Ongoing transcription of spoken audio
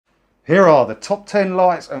Here are the top 10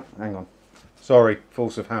 lies. Oh, hang on. Sorry,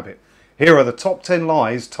 force of habit. Here are the top 10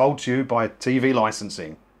 lies told to you by TV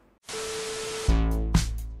licensing.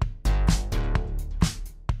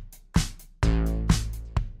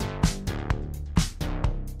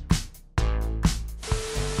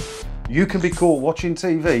 You can be caught watching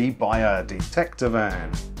TV by a detector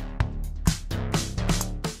van.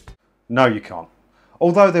 No, you can't.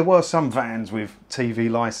 Although there were some vans with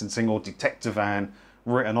TV licensing or detector van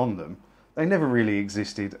written on them, they never really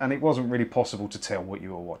existed and it wasn't really possible to tell what you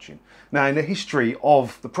were watching. Now, in the history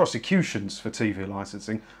of the prosecutions for TV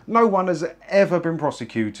licensing, no one has ever been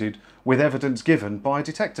prosecuted with evidence given by a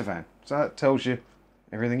detector van. So that tells you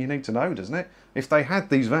everything you need to know, doesn't it? If they had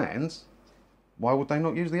these vans, why would they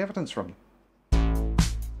not use the evidence from them?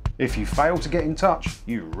 If you fail to get in touch,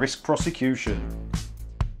 you risk prosecution.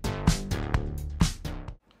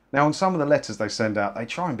 Now, on some of the letters they send out, they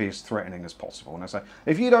try and be as threatening as possible. And they say,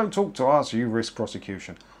 if you don't talk to us, you risk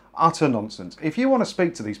prosecution. Utter nonsense. If you want to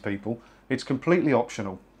speak to these people, it's completely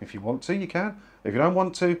optional. If you want to, you can. If you don't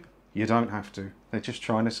want to, you don't have to. They're just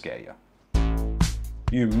trying to scare you.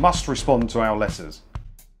 You must respond to our letters.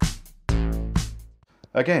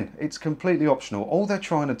 Again, it's completely optional. All they're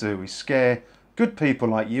trying to do is scare good people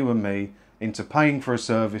like you and me into paying for a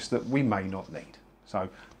service that we may not need. So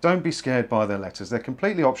don't be scared by their letters. They're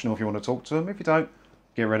completely optional if you want to talk to them. If you don't,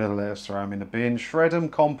 get rid of the letters, throw them in the bin, shred them,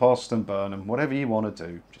 compost and burn them. Whatever you want to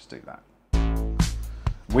do, just do that.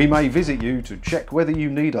 We may visit you to check whether you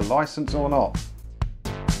need a license or not.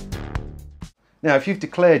 Now, if you've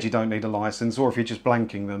declared you don't need a license, or if you're just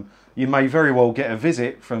blanking them, you may very well get a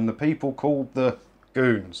visit from the people called the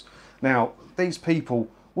goons. Now, these people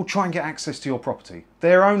will try and get access to your property.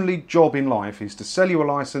 Their only job in life is to sell you a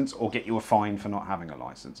license or get you a fine for not having a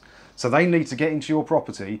license. So they need to get into your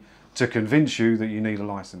property to convince you that you need a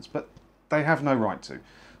license, but they have no right to.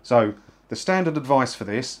 So the standard advice for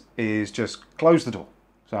this is just close the door.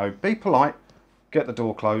 So be polite, get the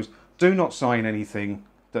door closed. Do not sign anything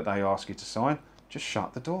that they ask you to sign. Just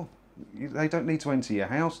shut the door. They don't need to enter your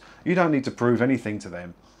house. You don't need to prove anything to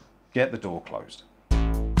them. Get the door closed.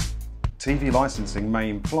 TV licensing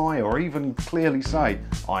may imply or even clearly say,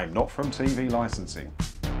 I'm not from TV licensing.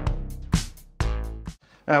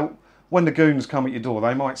 Now, when the goons come at your door,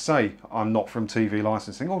 they might say, I'm not from TV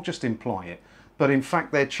licensing, or just imply it. But in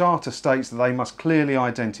fact, their charter states that they must clearly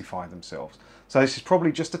identify themselves. So this is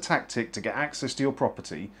probably just a tactic to get access to your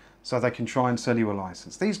property so they can try and sell you a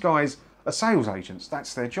license. These guys are sales agents,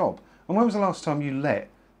 that's their job. And when was the last time you let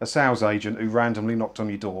a sales agent who randomly knocked on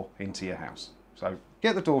your door into your house? So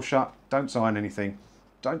get the door shut, don't sign anything,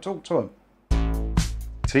 don't talk to them.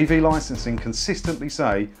 TV licensing consistently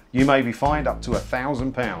say you may be fined up to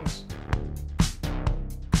 £1,000.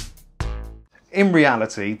 In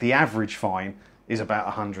reality, the average fine is about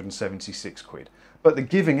 176 quid. But the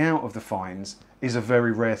giving out of the fines is a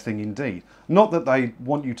very rare thing indeed. Not that they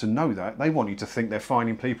want you to know that, they want you to think they're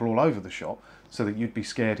fining people all over the shop so that you'd be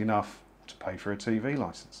scared enough to pay for a TV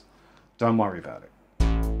licence. Don't worry about it.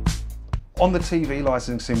 On the TV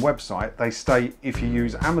licensing website, they state if you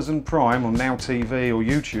use Amazon Prime or Now TV or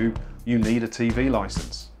YouTube, you need a TV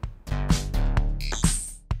licence.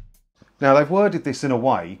 Now, they've worded this in a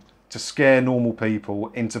way to scare normal people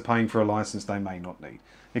into paying for a licence they may not need.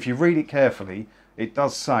 If you read it carefully, it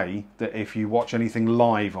does say that if you watch anything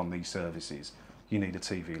live on these services, you need a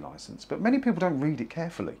TV licence. But many people don't read it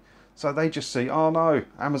carefully. So they just see, oh no,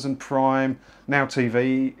 Amazon Prime, Now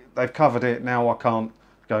TV, they've covered it, now I can't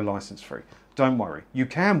go licence free. Don't worry, you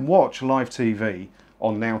can watch live TV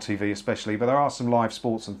on Now TV especially, but there are some live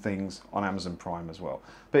sports and things on Amazon Prime as well.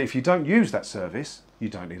 But if you don't use that service, you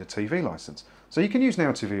don't need a TV licence. So you can use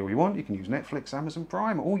Now TV all you want, you can use Netflix, Amazon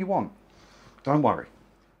Prime, all you want. Don't worry,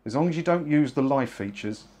 as long as you don't use the live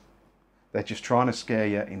features, they're just trying to scare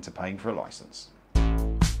you into paying for a licence.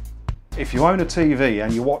 If you own a TV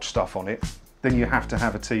and you watch stuff on it, then you have to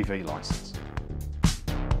have a TV licence.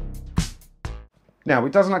 Now,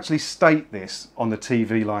 it doesn't actually state this on the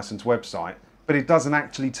TV licence website, but it doesn't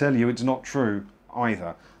actually tell you it's not true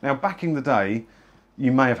either. Now, back in the day,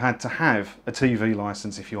 you may have had to have a TV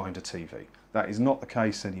licence if you owned a TV. That is not the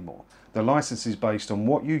case anymore. The licence is based on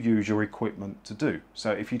what you use your equipment to do.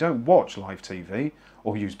 So if you don't watch live TV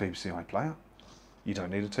or use BBC iPlayer, you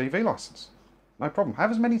don't need a TV licence. No problem.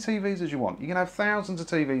 Have as many TVs as you want. You can have thousands of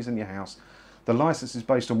TVs in your house. The licence is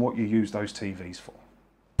based on what you use those TVs for.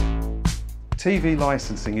 TV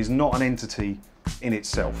licensing is not an entity in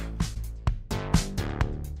itself.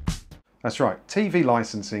 That's right, TV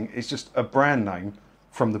licensing is just a brand name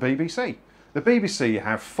from the BBC. The BBC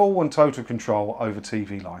have full and total control over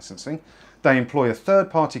TV licensing. They employ a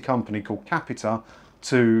third-party company called Capita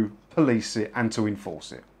to police it and to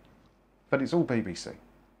enforce it. But it's all BBC.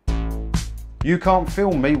 You can't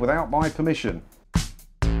film me without my permission.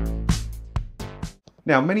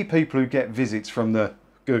 Now, many people who get visits from the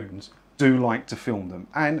goons do like to film them,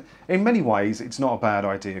 and in many ways it's not a bad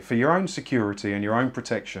idea for your own security and your own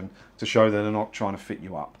protection to show that they're not trying to fit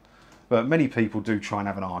you up. But many people do try and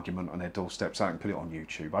have an argument on their doorstep so they can put it on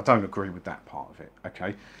YouTube. I don't agree with that part of it,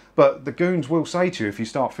 okay? But the goons will say to you if you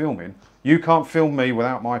start filming, you can't film me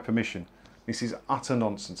without my permission. This is utter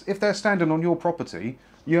nonsense. If they're standing on your property,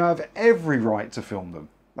 you have every right to film them.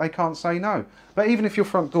 They can't say no. But even if your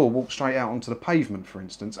front door walks straight out onto the pavement, for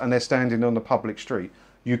instance, and they're standing on the public street,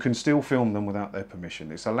 you can still film them without their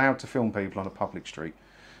permission. It's allowed to film people on a public street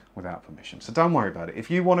without permission. So don't worry about it.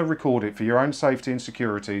 If you want to record it for your own safety and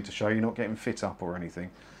security to show you're not getting fit up or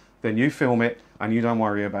anything, then you film it and you don't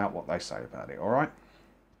worry about what they say about it, all right?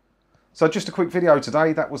 So just a quick video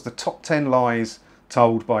today. That was the top 10 lies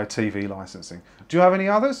told by TV licensing. Do you have any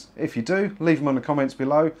others? If you do, leave them in the comments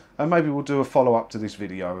below and maybe we'll do a follow-up to this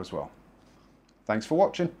video as well. Thanks for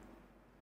watching.